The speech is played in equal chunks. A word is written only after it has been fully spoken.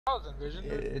I was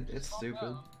envisioning It's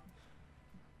stupid.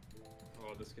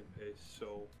 Oh, this can pay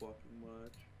so fucking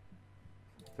much.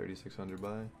 3,600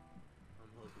 buy.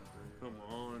 Come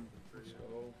on, let's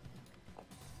go.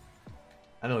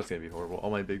 I know it's gonna be horrible. All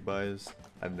my big buys,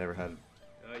 I've never had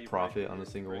profit on a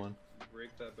single one.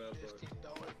 Break that bad boy.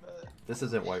 $15 bet. This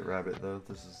isn't White Rabbit though.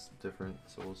 This is different,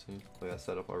 so we'll see. I got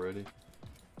set up already.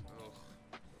 Oh,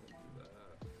 don't do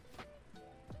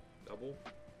that. Double.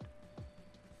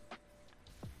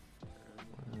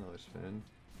 Another spin.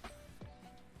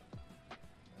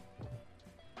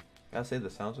 Gotta say the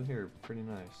sounds in here are pretty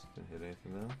nice. Didn't hit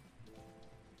anything though.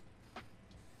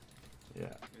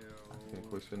 Yeah. Can't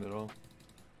quick spin at all.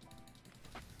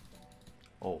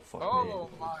 Oh fuck Oh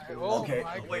me. my! Oh Okay,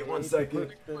 my! wait 1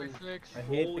 second. 6x6.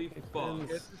 Holy fuck.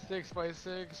 It's a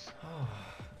 6x6.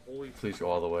 Holy Please go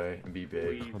all the way and be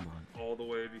big. Please, Come on. all the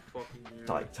way to be fucking here.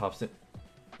 Like top spin.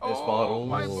 Oh, There's bottles.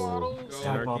 my bottles. Stack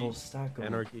Anarchy. bottles, stack them.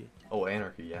 Anarchy. Oh,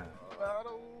 anarchy, yeah.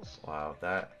 Bottles. Wow,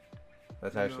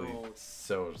 that's actually No.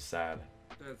 so sad.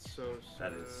 That's so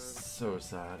sad. That is so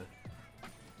sad.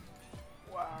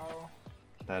 Wow.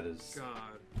 That is.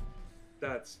 God.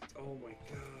 That's, oh my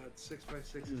god,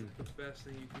 6x6 is the best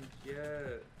thing you can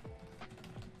get.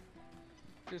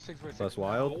 Just 6x6. Plus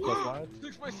wild. Plus wild.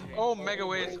 6x6. Oh, mega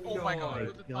waves. Oh my god.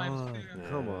 With the times God. two.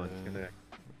 Come on, connect.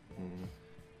 Mm,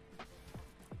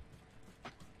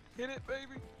 Hit it,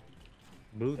 baby.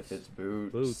 Boots. if it's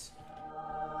boots. Boots.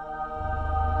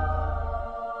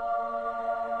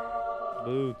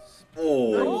 Boots.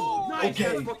 Oh, Nice, okay.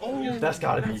 that's fucking huge. That's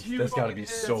gotta be. That's huge. That's gotta be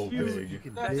That's so huge.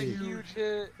 big. That's a Big. huge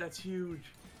hit. That's huge.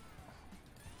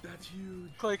 That's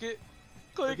huge. Click it.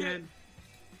 Click it. Again.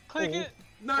 Click Oh. it.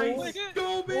 Nice. Click it.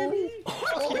 Go, baby.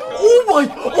 Oh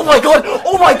my! Oh my god!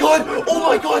 Oh my god! Oh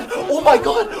my god! Oh my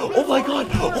god! Oh my god!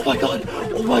 Oh my god!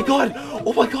 Oh my god!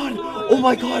 Oh my god! Oh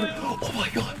my god! Oh my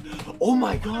god! Oh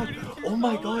my god! Oh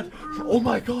my god! Oh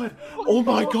my god! Oh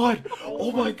my god!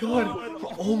 Oh my god!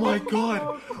 Oh my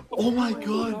god! Oh my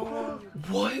god!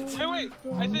 What? Hey, wait.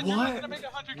 I said you're What? gonna make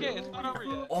 100K. It's not over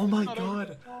yet. Oh my It's not over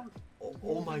god!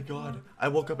 Oh my god! I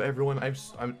woke up everyone.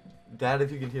 I'm Dad.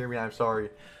 If you can hear me, I'm sorry.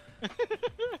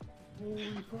 Holy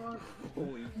fuck.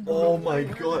 Holy Oh my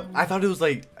god! I thought it was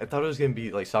gonna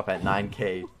be like stop at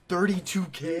 9K,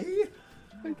 32K.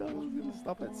 I thought I was gonna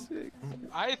stop at 6.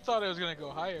 I thought it was gonna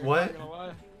go higher. What? Not gonna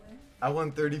lie. I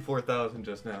won 34,000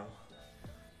 just now.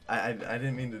 I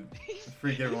didn't mean to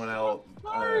freak everyone out.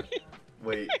 Sorry.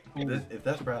 Wait, if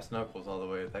that's brass knuckles all the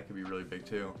way, that could be really big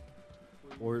too.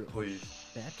 Or Please,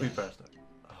 that please brass knuckles.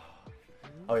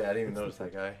 Oh yeah, I didn't even notice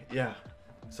that guy. Yeah,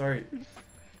 sorry.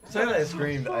 Sorry that I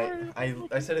screamed.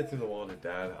 I said it through the wall to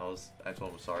Dad. I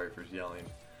told him sorry for yelling.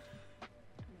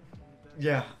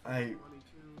 Yeah,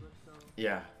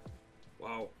 yeah.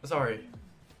 Wow. Sorry.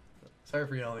 Sorry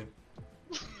for yelling.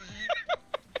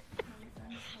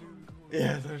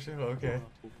 Yeah, that's true. Okay.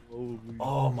 Holy,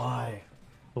 Oh my.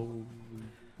 holy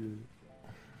shit.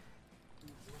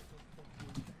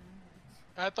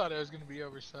 I thought it was gonna be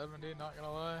over 70. Not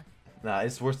gonna lie. Nah,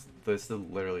 it's worse. It's the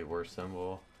literally worst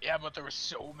symbol. Yeah, but there were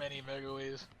so many mega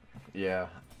waves. Yeah,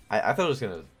 I thought it was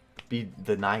gonna be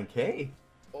the 9K.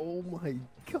 Oh my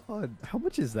god. How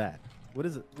much is that? What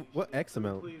is it? What X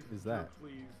amount is that?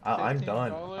 I'm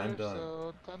done. $15, I'm done.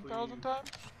 So 10,000 times.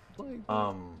 Like,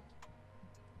 I'm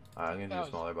gonna do That a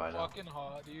smaller was buy now. fucking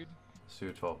hot, dude. Let's do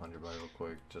a 1,200 buy real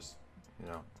quick. Just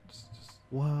just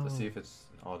wow. let's see if it's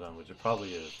all done, which it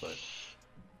probably is, but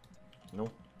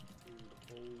nope.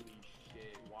 Holy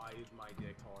shit, why is my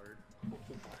dick hard?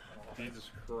 Jesus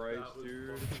Christ,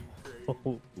 dude.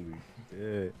 Holy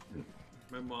shit.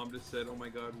 My mom just said, oh my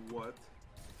god, what?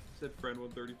 Said friend won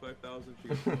 35,000. She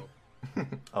goes,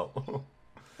 oh. Oh.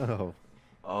 Oh.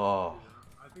 Oh.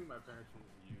 I think my parents were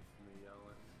used to me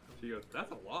yelling. She goes,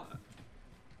 that's a lot.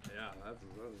 Yeah, that's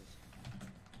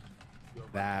Yo,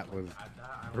 That like, was at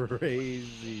that, I was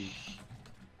crazy.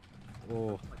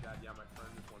 Oh. my dad, yeah, my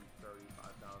friend just won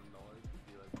 $35,000. He'd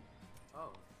be like,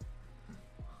 oh.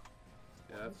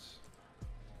 yeah, that's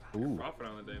Ooh. profit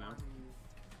on the day now.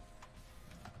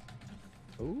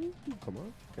 Ooh. Come on.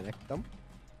 Connect them.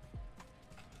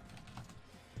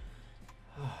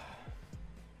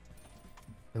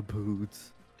 The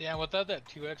boots. Yeah, without that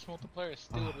 2x multiplier, it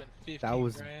still would have been 50 That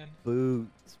was grand.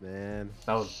 boots, man.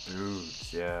 That was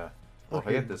boots. Yeah. Well, if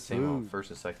I get the same on first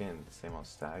and second, and the same on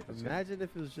stack. That's good. Imagine if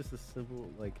it was just a simple,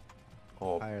 like,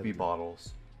 Oh, higher B than-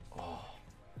 bottles. Oh.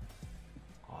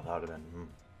 Oh, that would have been.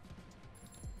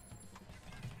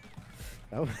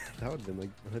 that would have been like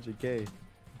 100K.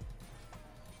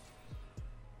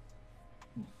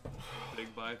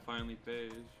 Big buy finally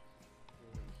pays.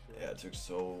 Yeah, it took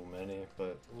so many,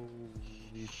 but Holy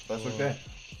that's fuck. okay.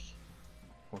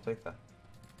 We'll take that.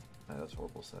 Yeah, that's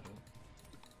horrible setup.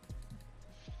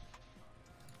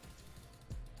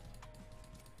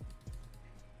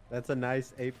 That's a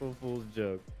nice April Fool's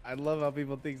joke. I love how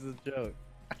people think it's a joke.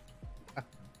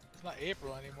 It's not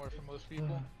April anymore for most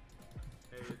people.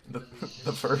 Hey, it's The, gonna be-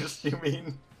 the first, you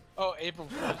mean? Oh, April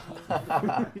Fool's. I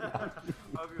was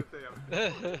gonna say,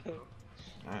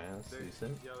 Alright, that's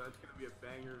decent. Yo, that's gonna be a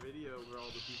banger video where all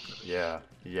the people. That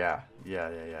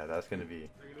Yeah. That's gonna be.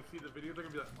 They're gonna see the video. They're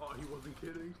gonna be like, "Oh, he wasn't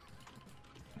kidding."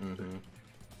 Mm-hmm. Holy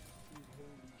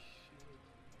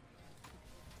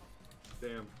shit!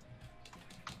 Damn.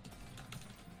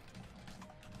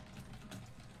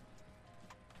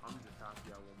 I'm just happy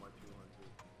I won my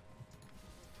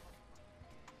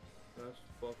 200. That's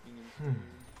fucking insane.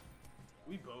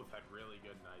 We both had really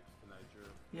good nights tonight,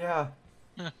 Drew. Yeah.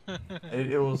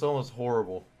 It was almost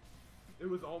horrible. It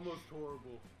was almost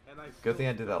horrible, and I. Good thing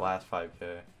I still did that don't- last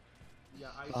 5K. Yeah,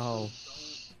 Oh.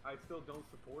 I still don't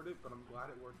support it, but I'm glad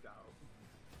it worked out.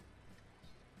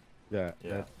 Yeah.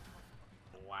 Yeah.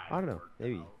 Glad I don't it know. worked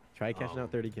Maybe. out. Try cashing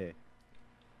out 30K.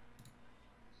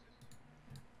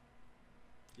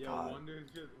 Yeah, God.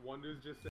 Wonder's just